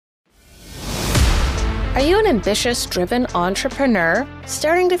Are you an ambitious, driven entrepreneur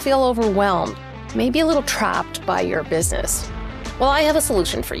starting to feel overwhelmed, maybe a little trapped by your business? Well, I have a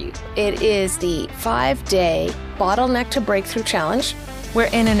solution for you. It is the 5-day Bottleneck to Breakthrough Challenge, where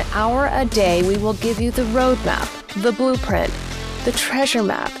in an hour a day, we will give you the roadmap, the blueprint, the treasure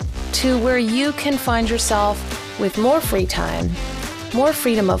map to where you can find yourself with more free time, more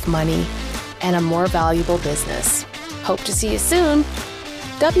freedom of money, and a more valuable business. Hope to see you soon.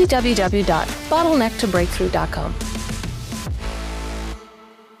 www.bottlenecktobreakthrough.com.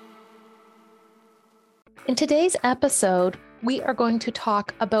 In today's episode, we are going to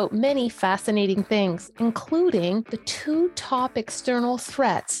talk about many fascinating things, including the 2 top external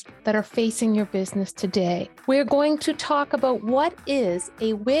threats that are facing your business today. We're going to talk about what is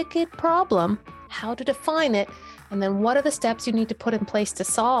a wicked problem, how to define it, and then what are the steps you need to put in place to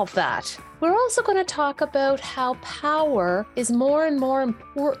solve that. We're also going to talk about how power is more and more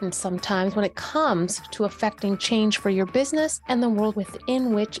important sometimes when it comes to affecting change for your business and the world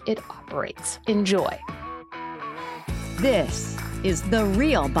within which it operates. Enjoy. This is The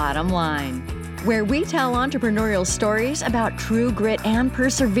Real Bottom Line, where we tell entrepreneurial stories about true grit and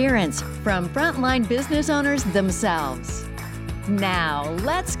perseverance from frontline business owners themselves. Now,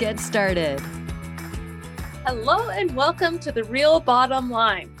 let's get started. Hello and welcome to The Real Bottom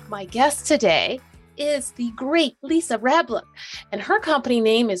Line. My guest today is the great Lisa Hrabuk, and her company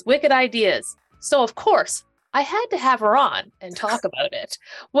name is Wicked Ideas. So, of course, I had to have her on and talk about it.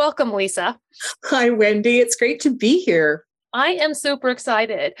 Welcome, Lisa. Hi, Wendy. It's great to be here. I am super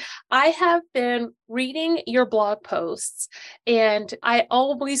excited. I have been reading your blog posts, and I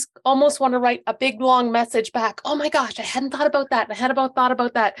always almost want to write a big, long message back. Oh my gosh, I hadn't thought about that. thought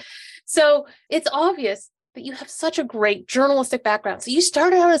about that. So it's obvious that you have such a great journalistic background. So you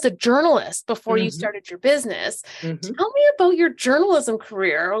started out as a journalist before you started your business. Tell me about your journalism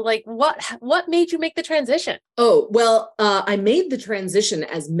career. Like what made you make the transition? Oh, well, I made the transition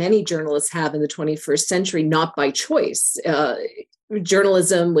as many journalists have in the 21st century, not by choice.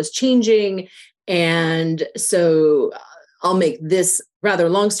 Journalism was changing. And so I'll make this rather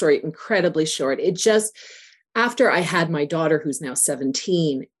long story incredibly short. It just, after I had my daughter, who's now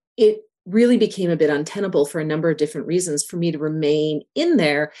 17, it really became a bit untenable for a number of different reasons for me to remain in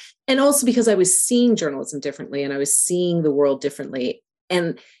there. And also because I was seeing journalism differently and I was seeing the world differently,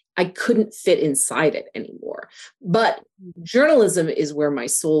 and I couldn't fit inside it anymore. But journalism is where my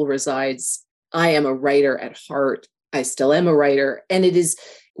soul resides. I am a writer at heart. I still am a writer. And it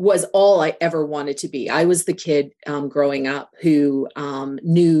was all I ever wanted to be. I was the kid growing up who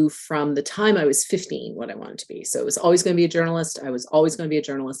knew from the time I was 15 what I wanted to be. So it was always going to be a journalist. I was always going to be a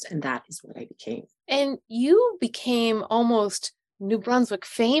journalist. And that is what I became. And you became almost New Brunswick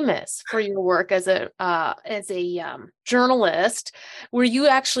famous for your work as a journalist, where you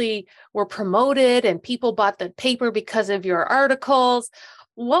actually were promoted and people bought the paper because of your articles.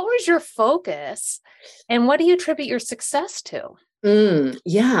 What was your focus and what do you attribute your success to?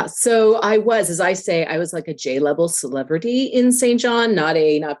 Yeah. So I was, as I say, I was like a J-level celebrity in St. John, not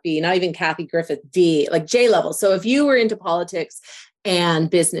A, not B, not even Kathy Griffith, D, like J-level. So if you were into politics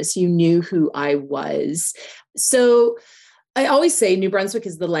and business, you knew who I was. So I always say New Brunswick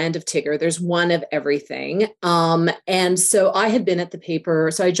is the land of Tigger. There's one of everything. And so I had been at the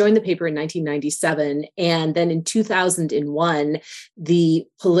paper. So I joined the paper in 1997. And then in 2001, the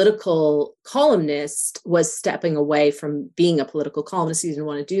political columnist was stepping away from being a political columnist. He didn't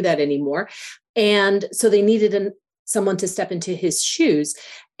want to do that anymore. And so they needed someone to step into his shoes.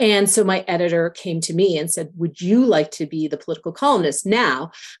 And so my editor came to me and said, would you like to be the political columnist?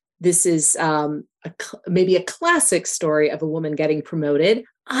 Now, this is maybe a classic story of a woman getting promoted.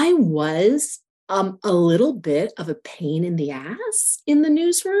 I was a little bit of a pain in the ass in the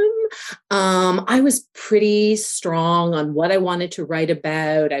newsroom. I was pretty strong on what I wanted to write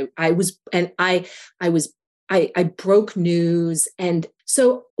about. I broke news. And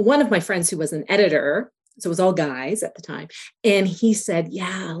so one of my friends who was an editor, so it was all guys at the time, and he said,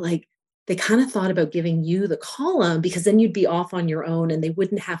 yeah, like, they kind of thought about giving you the column because then you'd be off on your own and they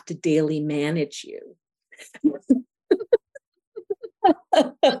wouldn't have to daily manage you.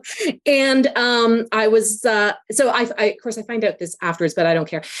 And I was, so I, of course, I find out this afterwards, but I don't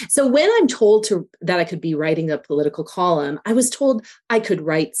care. So when I'm told that I could be writing a political column, I was told I could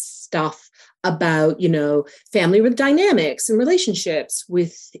write stuff about, family dynamics and relationships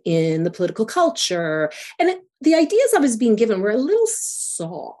within the political culture. And the ideas I was being given were a little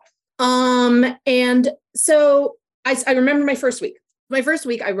soft. And so I remember my first week.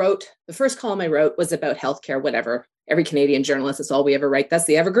 The first column I wrote was about healthcare, whatever. Every Canadian journalist, that's all we ever write. That's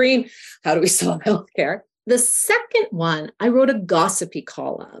the evergreen. How do we solve healthcare? The second one, I wrote a gossipy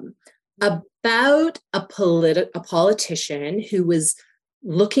column about a politician who was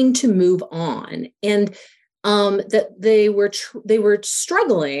looking to move on, and that they were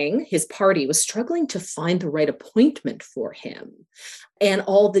struggling. His party was struggling to find the right appointment for him, and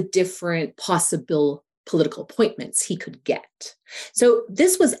all the different possible political appointments he could get. So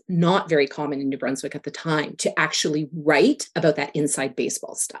this was not very common in New Brunswick at the time, to actually write about that inside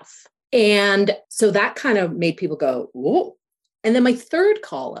baseball stuff. And so that kind of made people go, whoa. And then my third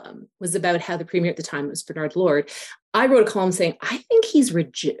column was about how the premier at the time was Bernard Lord. I wrote a column saying, I think he's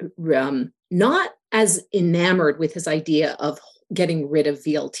not as enamored with his idea of getting rid of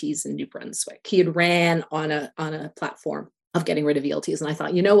VLTs in New Brunswick. He had ran on a platform of getting rid of VLTs. And I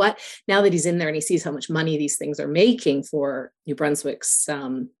thought, you know what, now that he's in there and he sees how much money these things are making for New Brunswick's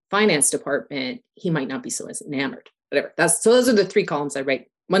finance department, he might not be so as enamored, whatever. So those are the three columns I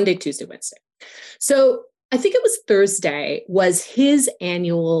write: Monday, Tuesday, Wednesday. So I think it was Thursday was his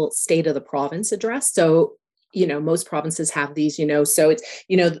annual State of the Province address. So, most provinces have these, so it's,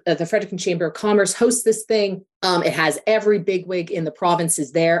 the Fredericton Chamber of Commerce hosts this thing. It has every bigwig in the province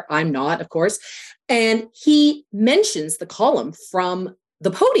is there. I'm not, of course. And he mentions the column from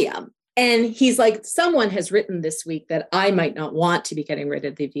the podium. And he's like, someone has written this week that I might not want to be getting rid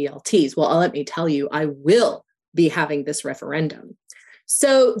of the VLTs. Well, let me tell you, I will be having this referendum.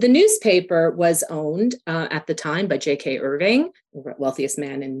 So the newspaper was owned at the time by J.K. Irving, the wealthiest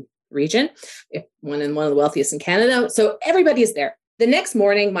man in the region, one of the wealthiest in Canada. So everybody is there. The next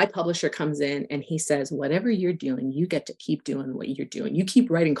morning, my publisher comes in and he says, whatever you're doing, you get to keep doing what you're doing. You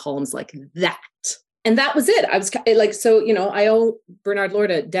keep writing columns like that. And that was it. I was like, so, I owe Bernard Lord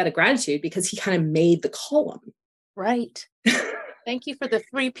a debt of gratitude because he kind of made the column. Right. Thank you for the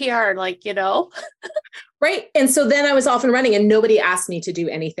free PR, Right. And so then I was off and running and nobody asked me to do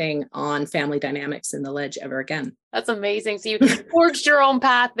anything on family dynamics in the Ledge ever again. That's amazing. So you forged your own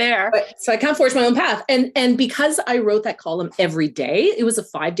path there. Right. So I can't forge my own path. And because I wrote that column every day, it was a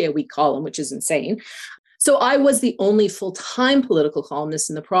 5-day-a-week column, which is insane. So I was the only full-time political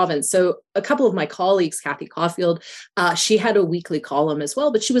columnist in the province. So a couple of my colleagues, Kathy Caulfield, she had a weekly column as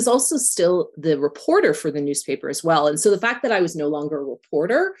well, but she was also still the reporter for the newspaper as well. And so the fact that I was no longer a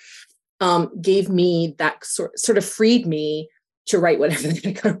reporter gave me that sort of freed me to write whatever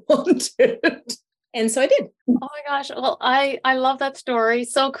I wanted. And so I did. Oh my gosh. Well, I love that story.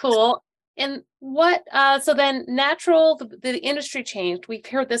 So cool. And what, so then the industry changed. We've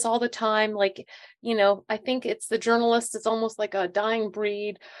heard this all the time. I think it's the journalist is almost like a dying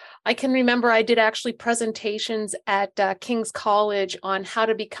breed. I can remember I did actually presentations at King's College on how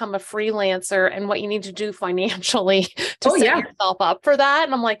to become a freelancer and what you need to do financially to set yourself up for that.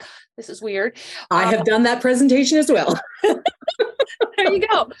 And I'm like, this is weird. I have done that presentation as well. There you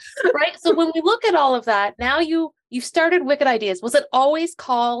go. Right. So when we look at all of that, now you started Wicked Ideas. Was it always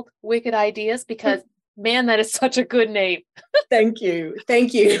called Wicked Ideas? Because man, that is such a good name. Thank you.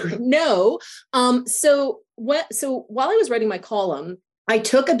 No. So while I was writing my column, I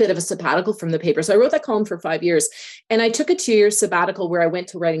took a bit of a sabbatical from the paper. So I wrote that column for 5 years and I took a 2-year sabbatical where I went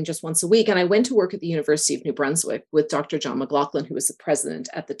to writing just once a week. And I went to work at the University of New Brunswick with Dr. John McLaughlin, who was the president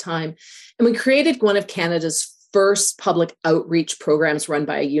at the time. And we created one of Canada's first public outreach programs run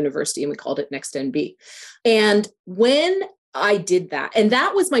by a university, and we called it Next NB. And when I did that, and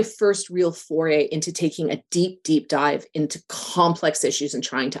that was my first real foray into taking a deep, deep dive into complex issues and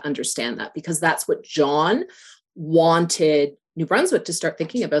trying to understand that, because that's what John wanted New Brunswick to start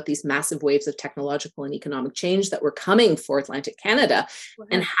thinking about, these massive waves of technological and economic change that were coming for Atlantic Canada. Wow.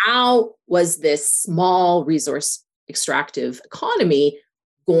 And how was this small resource extractive economy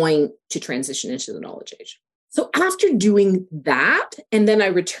going to transition into the knowledge age? So after doing that, and then I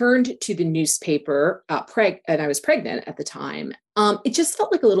returned to the newspaper, and I was pregnant at the time, it just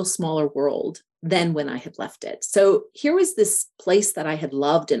felt like a little smaller world than when I had left it. So here was this place that I had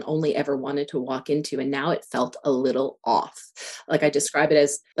loved and only ever wanted to walk into, and now it felt a little off. Like I describe it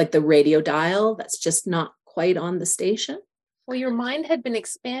as like the radio dial that's just not quite on the station. Well, your mind had been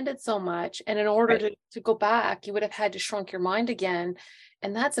expanded so much, and in order to go back, you would have had to shrunk your mind again,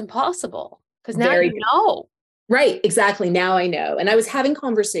 and that's impossible because now you know. Right, exactly. Now I know. And I was having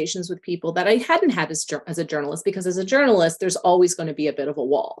conversations with people that I hadn't had as a journalist, because as a journalist, there's always going to be a bit of a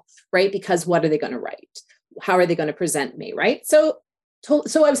wall, right? Because what are they going to write? How are they going to present me, right? So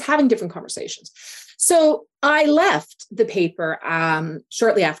I was having different conversations. So I left the paper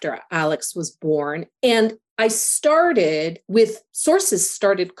shortly after Alex was born, and I sources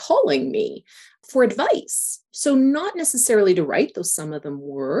started calling me for advice. So not necessarily to write, though some of them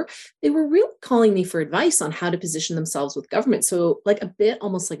were, they were really calling me for advice on how to position themselves with government. So like a bit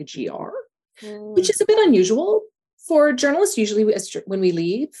almost like a GR, which is a bit unusual for journalists, usually when we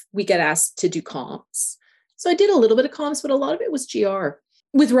leave, we get asked to do comms. So I did a little bit of comms, but a lot of it was GR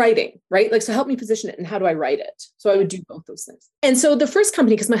with writing, right? Like, so help me position it and how do I write it? So I would do both those things. And so the first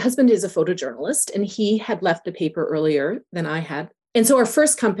company, because my husband is a photojournalist and he had left the paper earlier than I had. And so our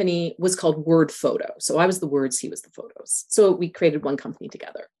first company was called Word Photo. So I was the words, he was the photos. So we created one company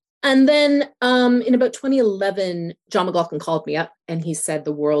together. And then in about 2011, John McLaughlin called me up and he said,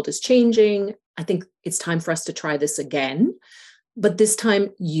 the world is changing. I think it's time for us to try this again. But this time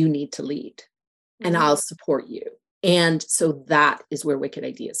you need to lead and I'll support you. And so that is where Wicked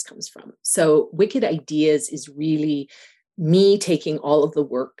Ideas comes from. So Wicked Ideas is really me taking all of the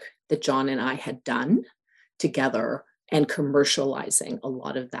work that John and I had done together and commercializing a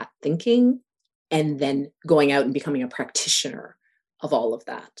lot of that thinking and then going out and becoming a practitioner of all of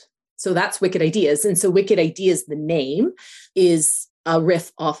that. So that's Wicked Ideas. And so Wicked Ideas, the name, is a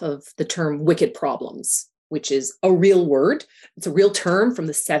riff off of the term wicked problems, which is a real word. It's a real term from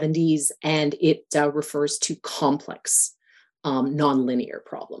the 70s, and it refers to complex, nonlinear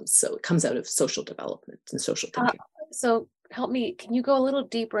problems. So it comes out of social development and social thinking. So help me, can you go a little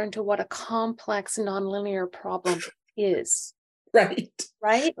deeper into what a complex nonlinear problem is? Right.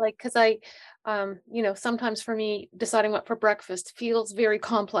 Like, because sometimes for me, deciding what for breakfast feels very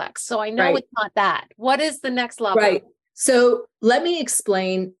complex. So I know it's not that. What is the next level? Right. So let me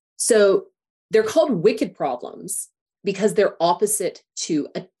explain. So they're called wicked problems because they're opposite to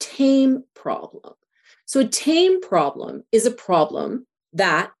a tame problem. So a tame problem is a problem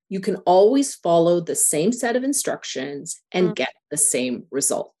that you can always follow the same set of instructions and get the same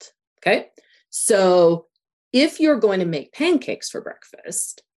result. Okay. So if you're going to make pancakes for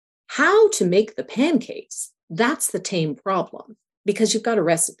breakfast, how to make the pancakes, that's the tame problem because you've got a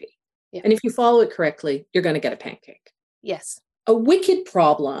recipe. Yeah. And if you follow it correctly, you're going to get a pancake. Yes. A wicked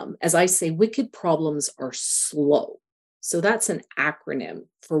problem, as I say, wicked problems are slow. So that's an acronym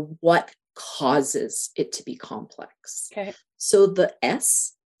for what causes it to be complex. Okay. So the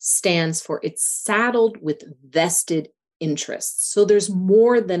S stands for it's saddled with vested interests. So there's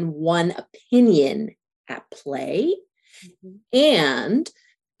more than one opinion at play. And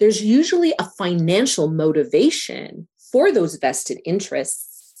there's usually a financial motivation for those vested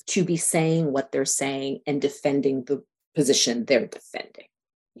interests to be saying what they're saying and defending the position they're defending.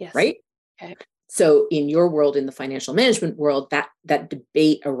 Yes. Right? Okay. So in your world, in the financial management world, that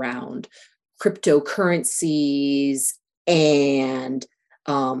debate around cryptocurrencies and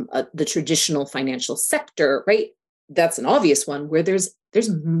the traditional financial sector, right? That's an obvious one where there's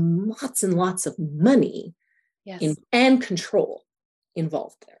lots and lots of money and control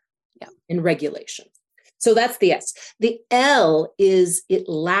involved there. Yeah. In regulation. So that's the S. The L is it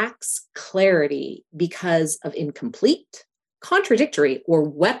lacks clarity because of incomplete, contradictory,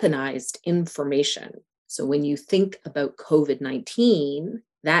 or weaponized information. So when you think about COVID-19,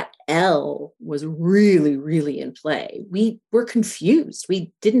 that L was really, really in play. We were confused.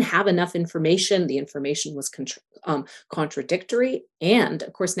 We didn't have enough information. The information was contradictory. And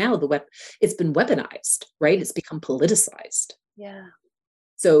of course, now it's been weaponized, right? It's become politicized. Yeah.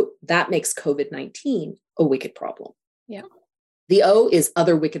 So that makes COVID-19 a wicked problem. Yeah. The O is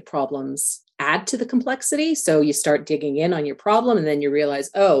other wicked problems add to the complexity. So you start digging in on your problem and then you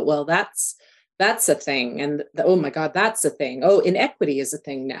realize, oh, well, that's a thing. And oh my God, that's a thing. Oh, inequity is a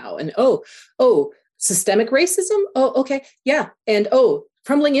thing now. And oh, systemic racism. Oh, okay. Yeah. And oh,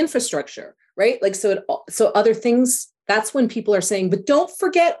 crumbling infrastructure, right? Like, so other things, that's when people are saying, but don't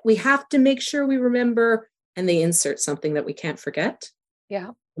forget, we have to make sure we remember, and they insert something that we can't forget.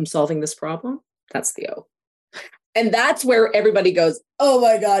 Yeah. From solving this problem. That's the O. And that's where everybody goes, oh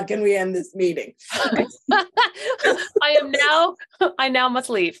my God, can we end this meeting? I now must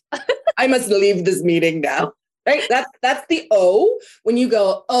leave. I must leave this meeting now. Right? That's the O when you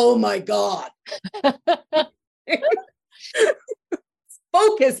go, oh my God.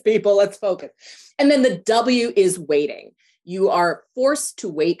 Focus, people, let's focus. And then the W is waiting. You are forced to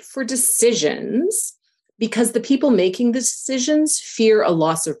wait for decisions because the people making the decisions fear a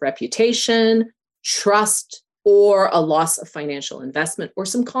loss of reputation, trust, or a loss of financial investment, or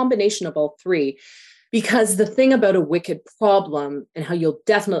some combination of all three. Because the thing about a wicked problem, and how you'll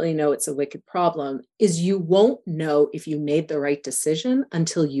definitely know it's a wicked problem, is you won't know if you made the right decision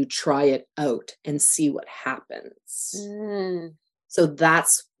until you try it out and see what happens. So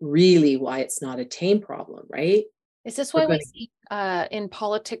that's really why it's not a tame problem, right? Is this why we see in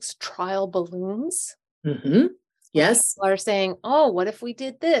politics trial balloons? Mm-hmm. Yes. People are saying, oh, what if we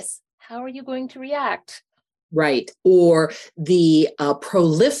did this? How are you going to react? Right. Or the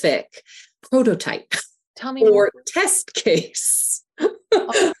prolific prototype. Tell me or more. Test case.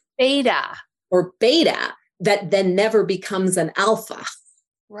 Beta. Or beta, that then never becomes an alpha.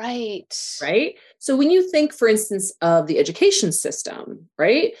 Right. Right. So when you think, for instance, of the education system,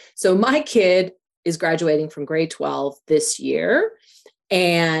 right? So my kid is graduating from grade 12 this year.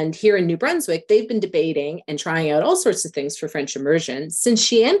 And here in New Brunswick, they've been debating and trying out all sorts of things for French immersion since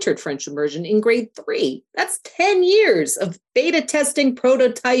she entered French immersion in grade 3. That's 10 years of beta testing,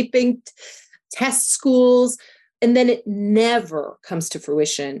 prototyping, test schools. And then it never comes to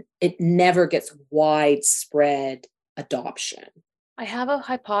fruition. It never gets widespread adoption. I have a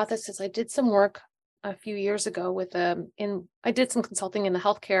hypothesis. I did some work a few years ago with I did some consulting in the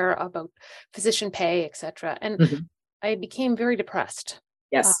healthcare about physician pay, et cetera. And I became very depressed.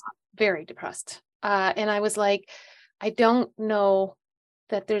 Yes. Very depressed. And I was like, I don't know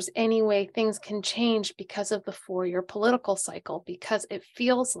that there's any way things can change because of the 4-year political cycle, because it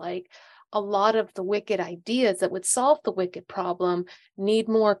feels like a lot of the wicked ideas that would solve the wicked problem need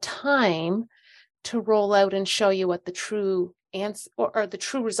more time to roll out and show you what the true answer or the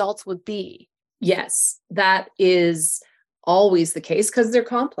true results would be. Yes, that is always the case because they're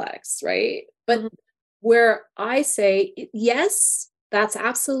complex, right? But where I say, yes, that's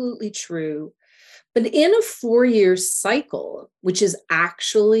absolutely true. But in a 4-year cycle, which is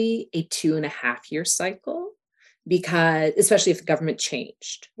actually a 2.5-year cycle, because especially if the government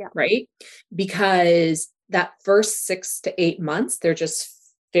changed, right? Because that first 6 to 8 months, they're just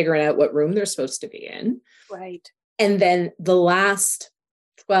figuring out what room they're supposed to be in. Right. And then the last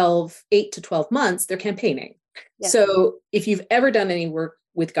 8 to 12 months, they're campaigning. Yes. So if you've ever done any work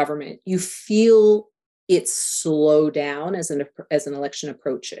with government, you feel it slow down as an election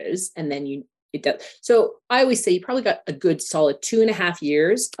approaches, and then it does. So I always say you probably got a good solid 2.5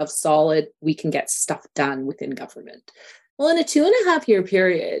 years of solid, we can get stuff done within government. Well, in a 2.5-year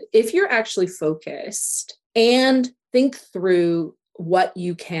period, if you're actually focused and think through what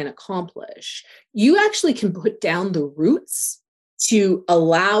you can accomplish, you actually can put down the roots to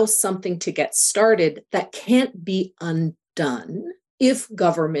allow something to get started that can't be undone if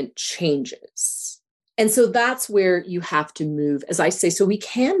government changes. And so that's where you have to move, as I say, so we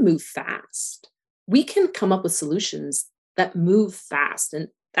can move fast. We can come up with solutions that move fast. And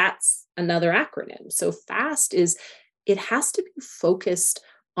that's another acronym. So FAST is, it has to be focused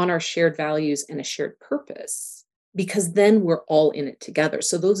on our shared values and a shared purpose, because then we're all in it together.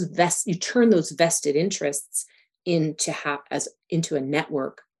 So you turn those vested interests into a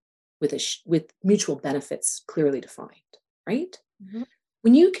network with mutual benefits clearly defined, right?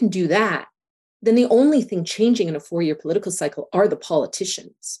 When you can do that, then the only thing changing in a 4-year political cycle are the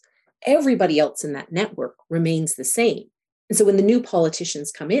politicians. Everybody else in that network remains the same. And so when the new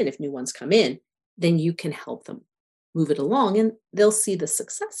politicians come in, if new ones come in, then you can help them move it along and they'll see the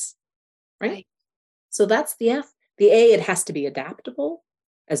success, right? So that's the F. The A, it has to be adaptable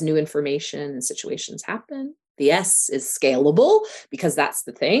as new information and situations happen. The S is scalable, because that's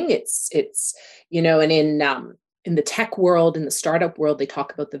the thing. It's and in the tech world, in the startup world, they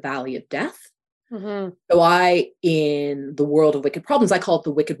talk about the valley of death. So in the world of wicked problems, I call it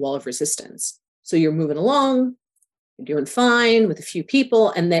the wicked wall of resistance. So you're moving along, you're doing fine with a few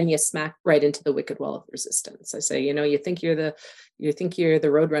people, and then you smack right into the wicked wall of resistance. I say, you think you're the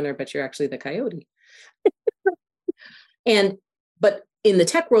roadrunner, but you're actually the coyote. But in the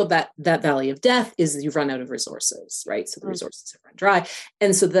tech world, that valley of death is you've run out of resources, right? So the resources have run dry.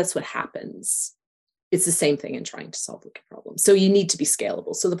 And so that's what happens. It's the same thing in trying to solve wicked problems. So you need to be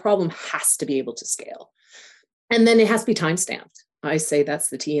scalable. So the problem has to be able to scale. And then it has to be time stamped. I say that's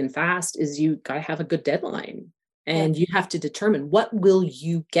the T in FAST, is you got to have a good deadline. And you have to determine what will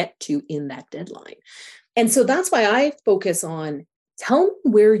you get to in that deadline. And so that's why I focus on, tell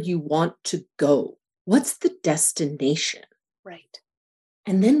me where you want to go. What's the destination? Right.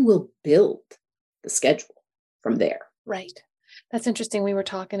 And then we'll build the schedule from there. Right. That's interesting. We were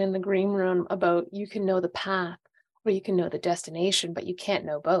talking in the green room about you can know the path or you can know the destination, but you can't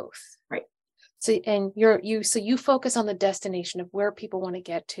know both. Right. So, and you focus on the destination of where people want to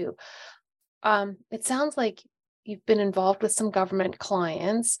get to. It sounds like you've been involved with some government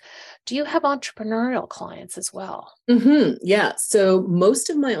clients. Do you have entrepreneurial clients as well? Yeah. So most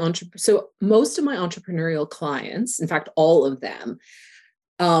of my entrepreneurial clients, in fact, all of them,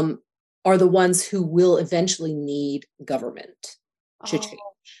 are the ones who will eventually need government to change.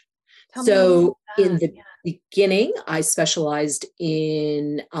 So in the beginning, I specialized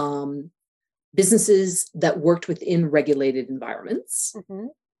in businesses that worked within regulated environments,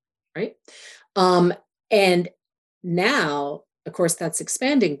 right? And now, of course, that's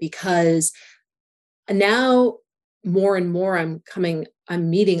expanding, because now more and more I'm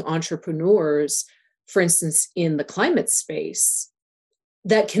meeting entrepreneurs, for instance, in the climate space,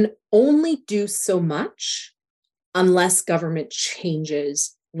 that can only do so much unless government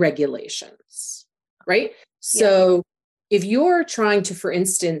changes regulations, right? So if you're trying to, for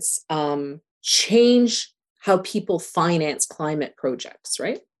instance, change how people finance climate projects,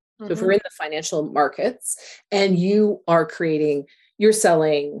 right? Mm-hmm. So if we're in the financial markets and you're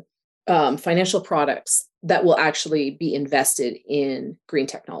selling financial products that will actually be invested in green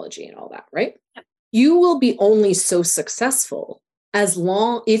technology and all that, right? Yeah. You will be only so successful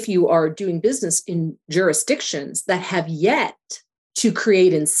if you are doing business in jurisdictions that have yet to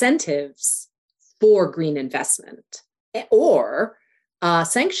create incentives for green investment or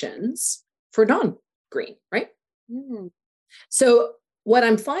sanctions for non-green, right? Mm-hmm. So what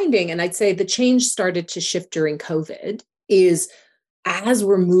I'm finding, and I'd say the change started to shift during COVID, is as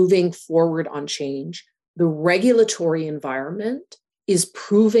we're moving forward on change, the regulatory environment is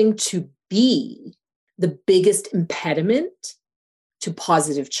proving to be the biggest impediment to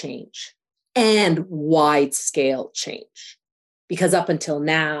positive change and wide-scale change. Because up until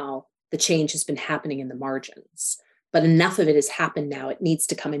now, the change has been happening in the margins, but enough of it has happened now. It needs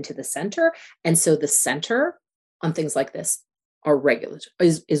to come into the center. And so the center on things like this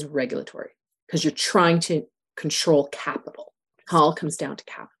is regulatory, because you're trying to control capital. It all comes down to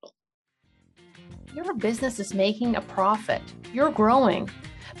capital. Your business is making a profit. You're growing,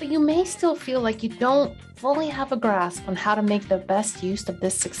 but you may still feel like you don't fully have a grasp on how to make the best use of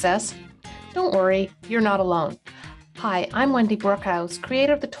this success. Don't worry, you're not alone. Hi, I'm Wendy Brookhouse,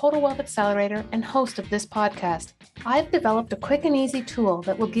 creator of the Total Wealth Accelerator and host of this podcast. I've developed a quick and easy tool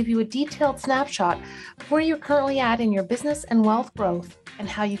that will give you a detailed snapshot of where you're currently at in your business and wealth growth and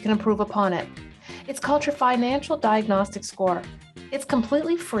how you can improve upon it. It's called your Financial Diagnostic Score. It's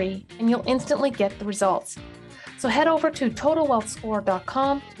completely free and you'll instantly get the results. So head over to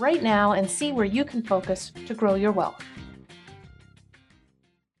TotalWealthScore.com right now and see where you can focus to grow your wealth.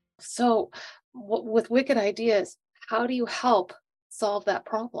 So with Wicked Ideas, how do you help solve that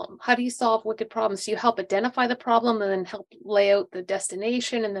problem? How do you solve wicked problems? Do you help identify the problem and then help lay out the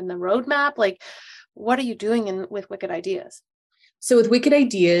destination and then the roadmap? Like, what are you doing with Wicked Ideas? So with Wicked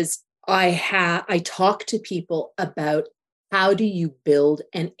Ideas, I talk to people about how do you build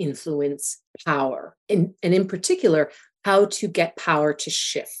and influence power, and in particular, how to get power to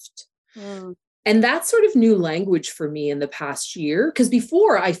shift. Mm. And that's sort of new language for me in the past year, because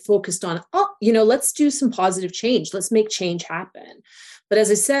before I focused on, let's do some positive change. Let's make change happen. But as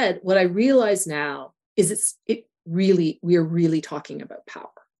I said, what I realize now is we are really talking about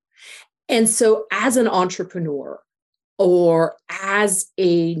power. And so as an entrepreneur or as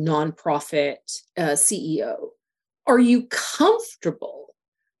a nonprofit CEO, are you comfortable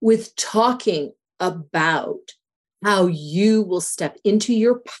with talking about how you will step into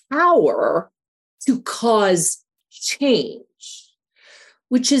your power to cause change,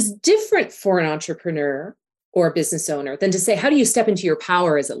 which is different for an entrepreneur or a business owner than to say, how do you step into your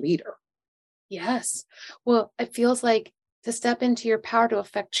power as a leader? Yes. Well, it feels like to step into your power to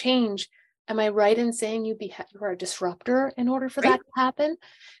affect change. Am I right in saying you're a disruptor in order for that to happen?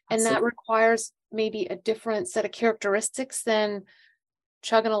 And Absolutely. That requires maybe a different set of characteristics than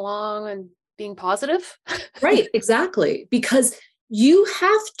chugging along and being positive? Right, exactly. Because you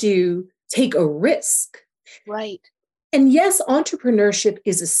have to take a risk. Right. And yes, entrepreneurship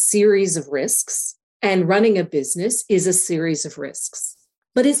is a series of risks, and running a business is a series of risks.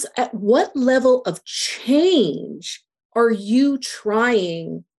 But it's at what level of change are you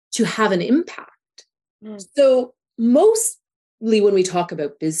trying to have an impact? Mm. So mostly when we talk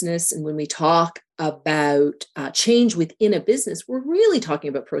about business and when we talk about change within a business, we're really talking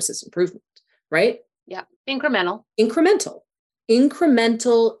about process improvement, right? Yeah. Incremental,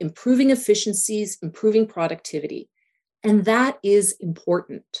 improving efficiencies, improving productivity. And that is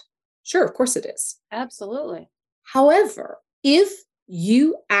important. Sure, of course it is. Absolutely. However, if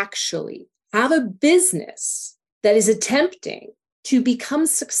you actually have a business that is attempting to become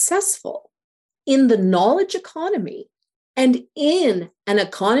successful in the knowledge economy and in an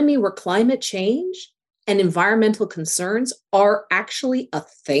economy where climate change and environmental concerns are actually a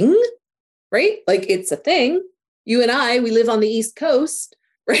thing, right? Like it's a thing. You and I, we live on the East Coast,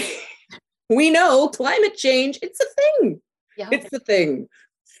 right? We know climate change, it's a thing. Yeah. It's a thing,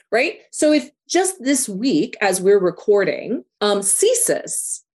 right? So if just this week, as we're recording,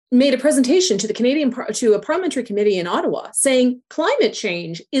 CSIS made a presentation to a parliamentary committee in Ottawa saying climate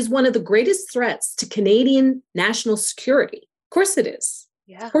change is one of the greatest threats to Canadian national security. Of course it is.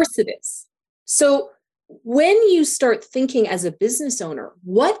 Yeah. Of course it is. So when you start thinking as a business owner,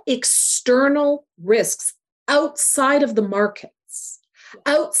 what external risks outside of the markets,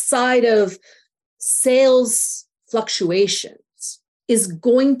 outside of sales fluctuations, is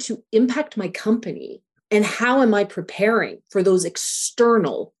going to impact my company? And how am I preparing for those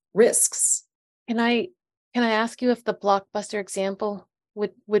external risks? Can I ask you if the Blockbuster example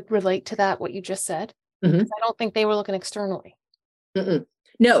would relate to that, what you just said? Mm-hmm. I don't think they were looking externally. Mm-mm.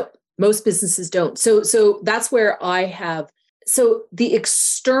 No, most businesses don't. So that's where I have, so the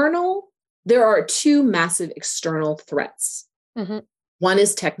external, there are two massive external threats. Mm-hmm. One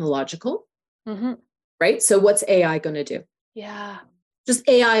is technological, Mm-hmm. right? So what's AI going to do? Yeah. Just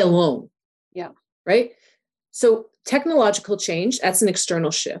AI alone. Yeah. Right? So technological change, that's an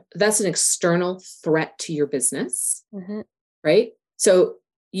external shift. That's an external threat to your business, Mm-hmm. right? So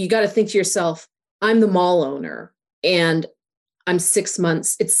you got to think to yourself, I'm the mall owner and it's 6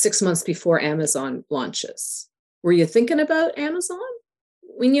 months before Amazon launches. Were you thinking about Amazon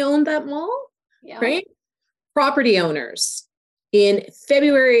when you owned that mall? Yeah. Right? Property owners in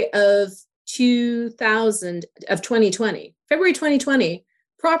February of 2020, February 2020,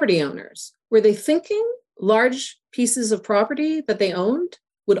 property owners, were they thinking large pieces of property that they owned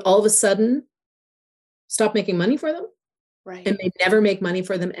would all of a sudden stop making money for them? Right. And they never make money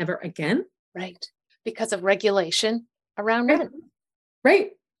for them ever again? Right. Because of regulation around Right. rent.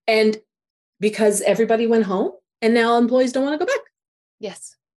 Right. And because everybody went home and now employees don't want to go back.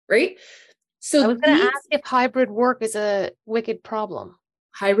 Yes. Right. So I was going to ask if hybrid work is a wicked problem.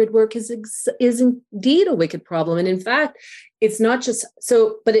 Hybrid work is indeed a wicked problem. And in fact, it's not just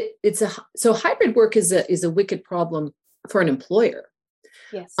so, but so hybrid work is a wicked problem for an employer.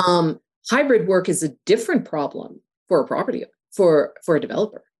 Yes. Hybrid work is a different problem for a property, for a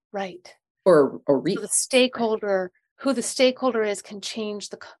developer. Right. Or REIT. So the stakeholder, who the stakeholder is, can change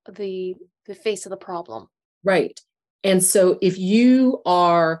the face of the problem. Right. And so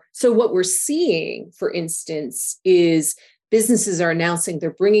so what we're seeing, for instance, is businesses are announcing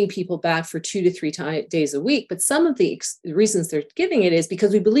they're bringing people back for 2 to 3 days a week. But some of the reasons they're giving it is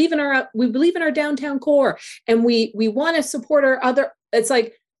because we believe in our downtown core, and we want to support our other. It's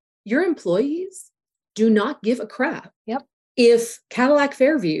like, your employees do not give a crap. Yep. If Cadillac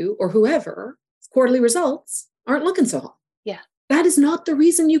Fairview or whoever quarterly results aren't looking so hot. Yeah. That is not the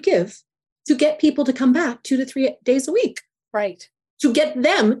reason you give to get people to come back 2 to 3 days a week. Right. To get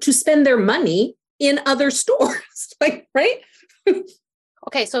them to spend their money in other stores. Right?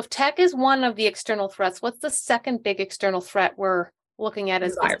 Okay. So if tech is one of the external threats, what's the second big external threat we're looking at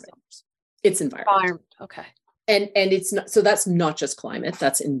as business owners? It's environment. Okay. And it's not, so that's not just climate,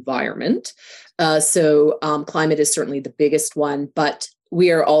 that's environment. So climate is certainly the biggest one, but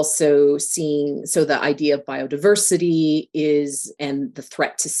we are also seeing, so the idea of biodiversity and the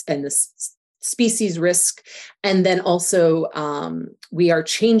threat to, and the species risk. And then also we are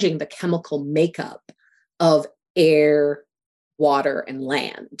changing the chemical makeup of air, water, and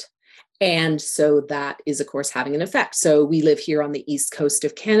land. And so that is, of course, having an effect. So we live here on the east coast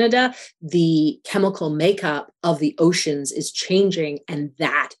of Canada. The chemical makeup of the oceans is changing, and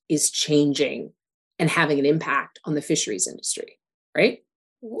that is changing and having an impact on the fisheries industry, right?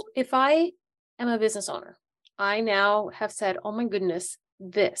 If I am a business owner, I now have said, oh my goodness,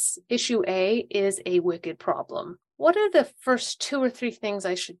 this issue A is a wicked problem. What are the first 2 or 3 things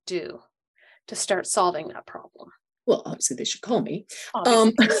I should do to start solving that problem? Well, obviously they should call me.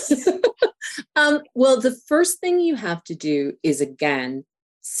 Well, the first thing you have to do is, again,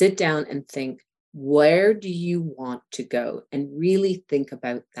 sit down and think, where do you want to go? And really think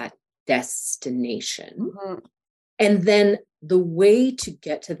about that destination. Mm-hmm. And then the way to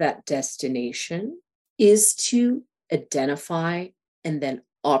get to that destination is to identify and then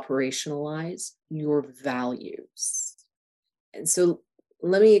operationalize your values. And so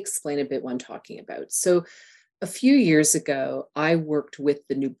let me explain a bit what I'm talking about. So a few years ago, I worked with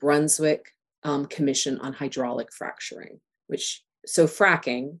the New Brunswick Commission on Hydraulic Fracturing, so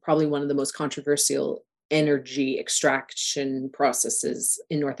fracking, probably one of the most controversial energy extraction processes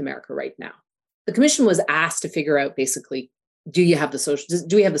in North America right now. The commission was asked to figure out, basically, do we have the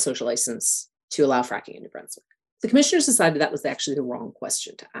social license to allow fracking in New Brunswick? The commissioners decided that was actually the wrong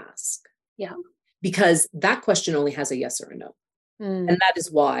question to ask. Yeah. Because that question only has a yes or a no. Mm. And that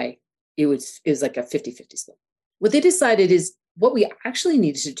is why it was like a 50-50 split. What they decided is what we actually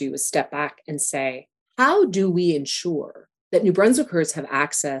needed to do is step back and say, how do we ensure that New Brunswickers have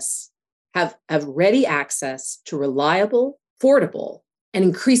ready access to reliable, affordable, and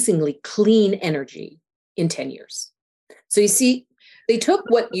increasingly clean energy in 10 years? So you see, they took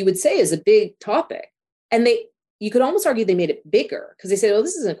what you would say is a big topic, and you could almost argue they made it bigger, because they said, well,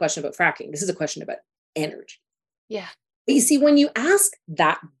 this isn't a question about fracking. This is a question about energy. Yeah. But you see, when you ask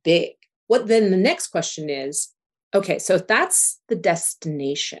that big, what then the next question is, okay, so if that's the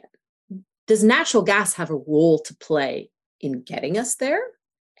destination, does natural gas have a role to play in getting us there?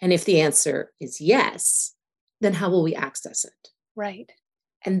 And if the answer is yes, then how will we access it? Right.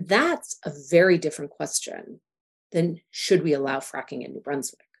 And that's a very different question than should we allow fracking in New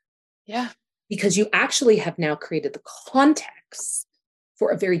Brunswick? Yeah. Because you actually have now created the context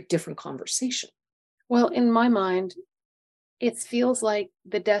for a very different conversation. Well, in my mind, it feels like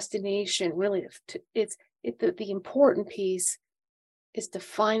the destination really, the important piece is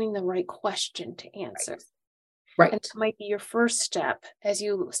defining the right question to answer. Right. And that might be your first step as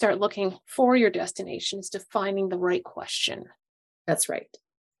you start looking for your destination, is defining the right question. That's right.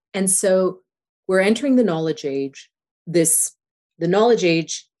 And so we're entering the knowledge age. The knowledge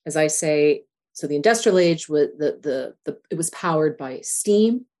age, as I say, so the industrial age was it was powered by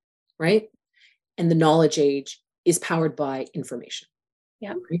steam, right? And the knowledge age is powered by information.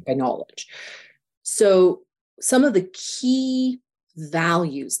 Yeah. Right? By knowledge. So some of the key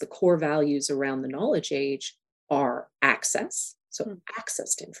values, the core values around the knowledge age are access. So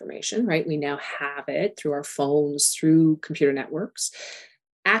access to information, right? We now have it through our phones, through computer networks.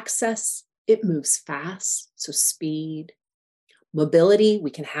 Access, it moves fast. So speed, mobility, we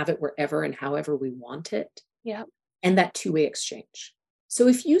can have it wherever and however we want it. Yeah. And that two-way exchange. So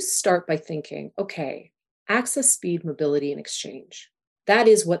if you start by thinking, okay, access, speed, mobility, and exchange, that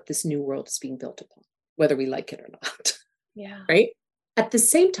is what this new world is being built upon, whether we like it or not. Yeah. Right? At the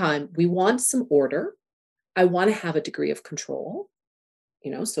same time, we want some order. I want to have a degree of control,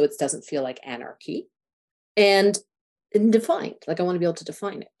 so it doesn't feel like anarchy, and defined, like I want to be able to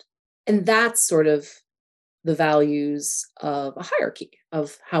define it. And that's sort of the values of a hierarchy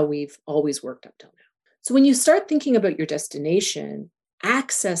of how we've always worked up till now. So when you start thinking about your destination,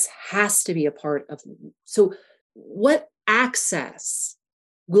 access has to be a part of. So what access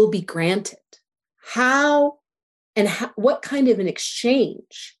will be granted? How and what kind of an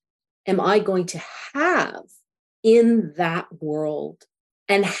exchange am I going to have in that world?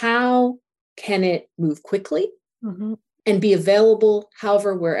 And how can it move quickly and be available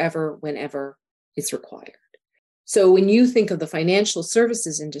however, wherever, whenever it's required? So when you think of the financial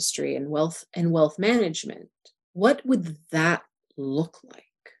services industry and wealth management, what would that look like?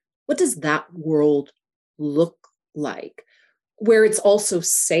 What does that world look like? Where it's also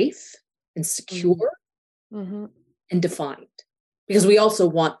safe and secure and defined, because we also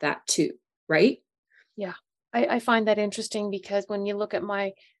want that too, right? Yeah. I find that interesting because when you look at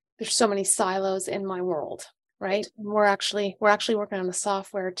there's so many silos in my world, right? And we're actually working on the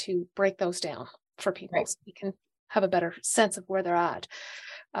software to break those down for people so we can have a better sense of where they're at.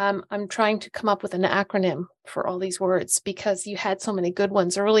 I'm trying to come up with an acronym for all these words because you had so many good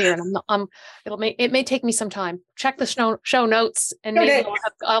ones earlier, and it may take me some time. Check the show notes, and maybe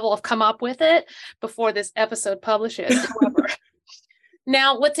I will have come up with it before this episode publishes. However,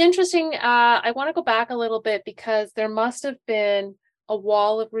 now what's interesting, I want to go back a little bit because there must have been a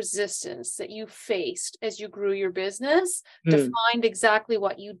wall of resistance that you faced as you grew your business to find exactly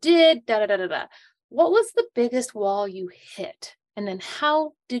what you did. What was the biggest wall you hit? And then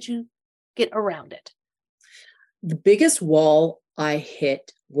how did you get around it? The biggest wall I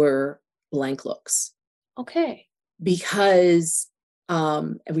hit were blank looks. Okay. Because,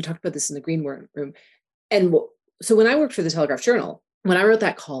 and we talked about this in the green room. And so when I worked for the Telegraph Journal, when I wrote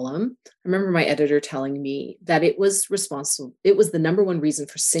that column, I remember my editor telling me that it was the number one reason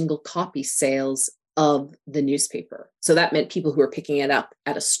for single copy sales of the newspaper. So that meant people who were picking it up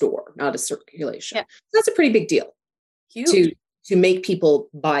at a store, not a circulation. Yeah. That's a pretty big deal. Huge. To make people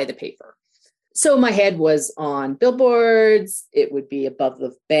buy the paper. So my head was on billboards. It would be above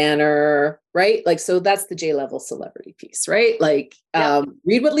the banner, right? Like, so that's the J-level celebrity piece, right? Like,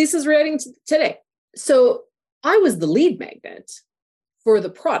 read what Lisa's writing today. So I was the lead magnet for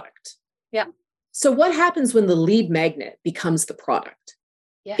the product. Yeah. So what happens when the lead magnet becomes the product?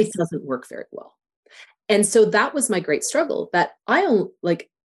 Yes. It doesn't work very well. And so that was my great struggle, that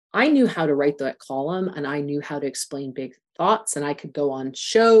I knew how to write that column, and I knew how to explain big thoughts, and I could go on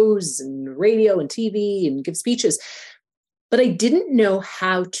shows and radio and TV and give speeches, but I didn't know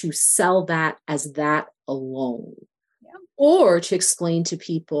how to sell that as that alone, or to explain to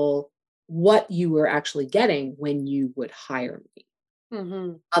people what you were actually getting when you would hire me,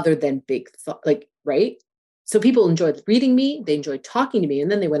 other than big thought, right? So people enjoyed reading me, they enjoyed talking to me, and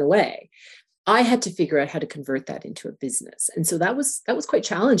then they went away. I had to figure out how to convert that into a business. And so that was quite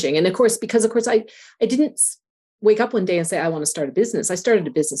challenging. And of course, I didn't wake up one day and say, I want to start a business. I started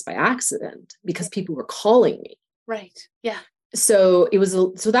a business by accident because people were calling me. Right. Yeah. So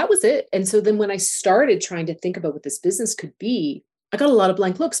that was it. And so then when I started trying to think about what this business could be, I got a lot of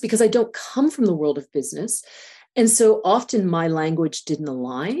blank looks because I don't come from the world of business. And so often my language didn't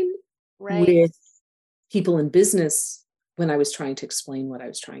align with people in business when I was trying to explain what I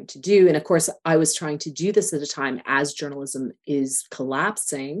was trying to do. And of course, I was trying to do this at a time as journalism is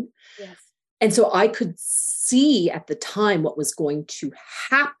collapsing. Yes. And so I could see at the time what was going to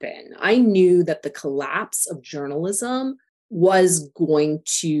happen. I knew that the collapse of journalism was going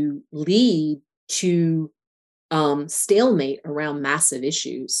to lead to stalemate around massive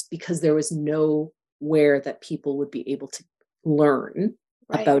issues because there was nowhere that people would be able to learn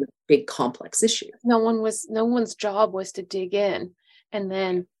about a big complex issue. No one's job was to dig in and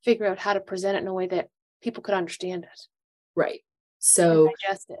then figure out how to present it in a way that people could understand it. Right. So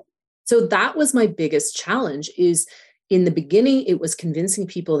digest it. So that was my biggest challenge. Is in the beginning, it was convincing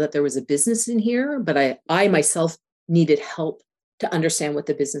people that there was a business in here, but I myself needed help to understand what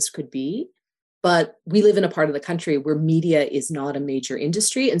the business could be. But we live in a part of the country where media is not a major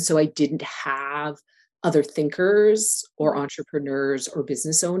industry. And so I didn't have other thinkers or entrepreneurs or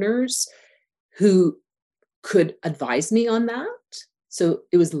business owners who could advise me on that. So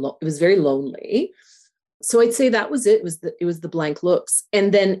it was very lonely. So I'd say that was it. It was the blank looks.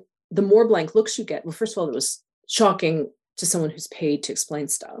 And then the more blank looks you get, well, first of all, it was shocking to someone who's paid to explain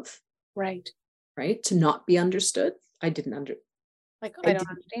stuff. Right. Right. To not be understood. I don't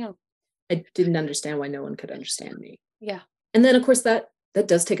understand. I didn't understand why no one could understand me. Yeah. And then of course that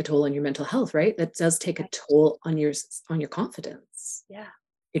does take a toll on your mental health, right? That does take a toll on your confidence. Yeah.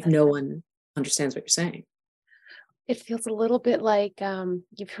 If no one understands what you're saying. It feels a little bit like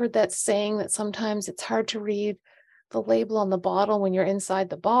you've heard that saying that sometimes it's hard to read the label on the bottle when you're inside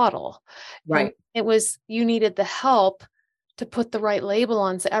the bottle. Right. And you needed the help to put the right label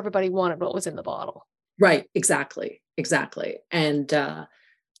on so everybody wanted what was in the bottle. Right. Exactly. And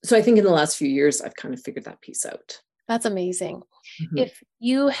so I think in the last few years, I've kind of figured that piece out. That's amazing. Mm-hmm. If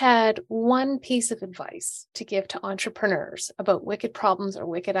you had one piece of advice to give to entrepreneurs about wicked problems or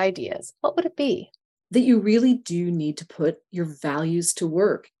wicked ideas, what would it be? That you really do need to put your values to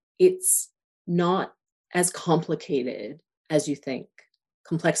work. It's not as complicated as you think.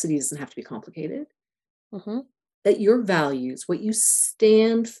 Complexity doesn't have to be complicated. Mm-hmm. That your values, what you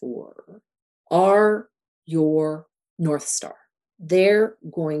stand for, are your North Star. They're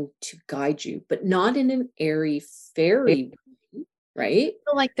going to guide you, but not in an airy-fairy way, right?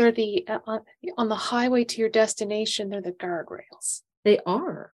 Like they're on the highway to your destination, they're the guardrails. They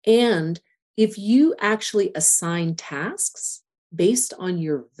are. And if you actually assign tasks based on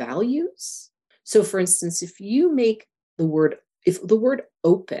your values, so for instance, if the word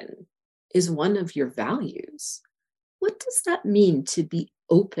open is one of your values, what does that mean to be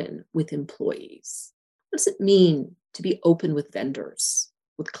open with employees? What does it mean to be open with vendors,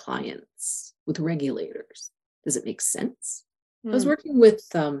 with clients, with regulators? Does it make sense? I was working with,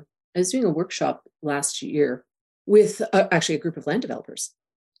 I was doing a workshop last year with actually a group of land developers.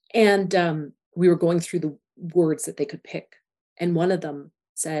 And we were going through the words that they could pick. And one of them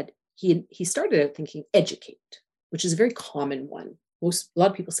said, he started out thinking educate, which is a very common one. A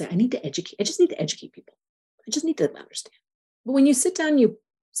lot of people say, I need to educate. I just need to educate people. I just need to understand. But when you sit down, you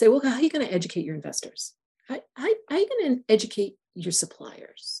say, well, how are you going to educate your investors? How are you going to educate your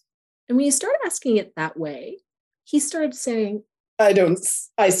suppliers? And when you start asking it that way, he started saying, I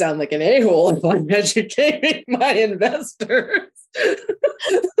sound like an a-hole if I'm educating my investors.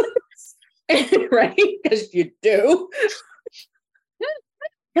 Right? Because you do.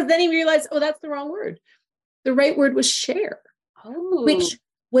 Because then he realized, that's the wrong word. The right word was share,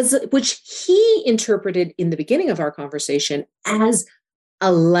 which he interpreted in the beginning of our conversation as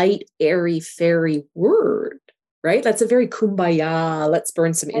a light, airy, fairy word, right? That's a very kumbaya, let's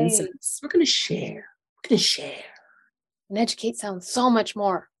burn some incense. We're going to share. And educate sounds so much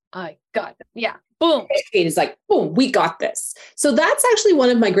more. I got it. Yeah. Boom. Educate is like, boom, we got this. So that's actually one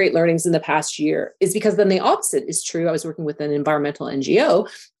of my great learnings in the past year, is because then the opposite is true. I was working with an environmental NGO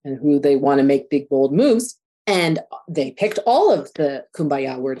and who they want to make big, bold moves. And they picked all of the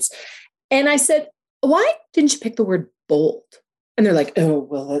kumbaya words. And I said, why didn't you pick the word bold? And they're like, oh,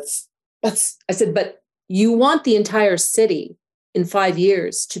 well, that's, I said, but you want the entire city in 5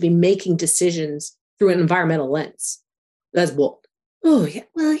 years to be making decisions through an environmental lens. That's bold. Oh, yeah.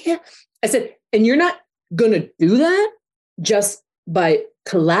 Well, yeah. I said, and you're not going to do that just by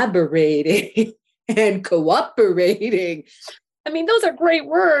collaborating and cooperating. I mean, those are great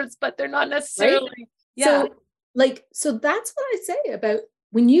words, but they're not necessarily. Right? Yeah. So that's what I say about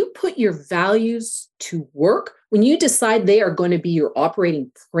when you put your values to work, when you decide they are going to be your operating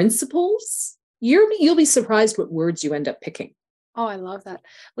principles, you'll be surprised what words you end up picking. Oh, I love that.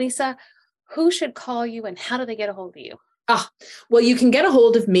 Lisa, who should call you and how do they get a hold of you? Well, you can get a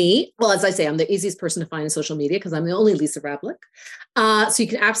hold of me. Well, as I say, I'm the easiest person to find in social media because I'm the only Lisa Hrabuk. So you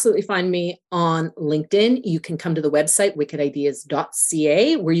can absolutely find me on LinkedIn. You can come to the website,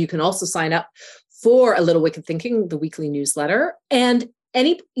 wickedideas.ca, where you can also sign up for A Little Wicked Thinking, the weekly newsletter. And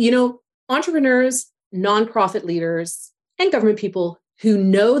any, entrepreneurs, nonprofit leaders, and government people who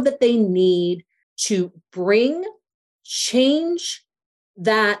know that they need to bring change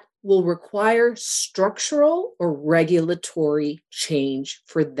that will require structural or regulatory change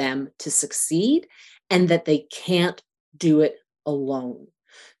for them to succeed, and that they can't do it alone.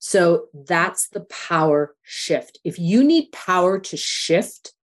 So that's the power shift. If you need power to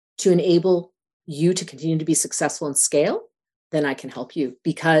shift to enable you to continue to be successful and scale, then I can help you,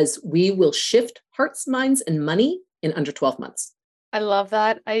 because we will shift hearts, minds, and money in under 12 months. I love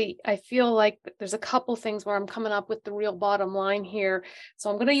that. I feel like there's a couple things where I'm coming up with the real bottom line here. So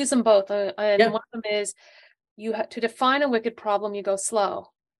I'm going to use them both. And one of them is, you have to define a wicked problem, you go slow.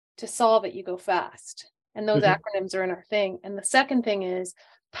 To solve it, you go fast. And those acronyms are in our thing. And the second thing is,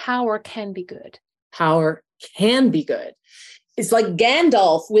 power can be good. Power can be good. It's like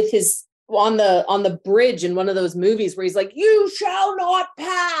Gandalf with his on the bridge in one of those movies where he's like, "You shall not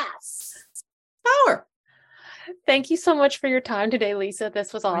pass." Power. Thank you so much for your time today, Lisa.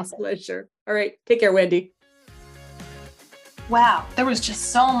 This was awesome. My pleasure. All right. Take care, Wendy. Wow, there was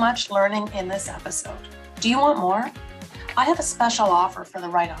just so much learning in this episode. Do you want more? I have a special offer for the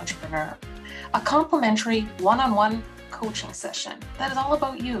right entrepreneur. A complimentary one-on-one coaching session that is all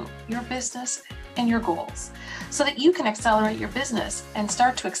about you, your business, and your goals, so that you can accelerate your business and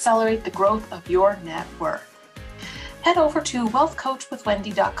start to accelerate the growth of your net worth. Head over to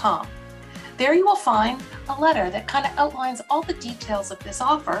wealthcoachwithwendy.com. There you will find a letter that kind of outlines all the details of this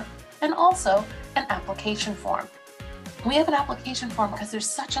offer, and also an application form. We have an application form because there's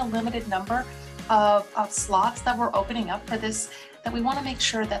such a limited number of slots that we're opening up for this, that we want to make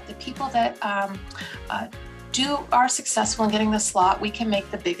sure that the people that are successful in getting the slot, we can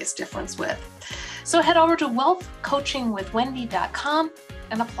make the biggest difference with. So head over to wealthcoachingwithwendy.com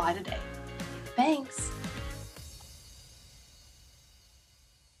and apply today. Thanks.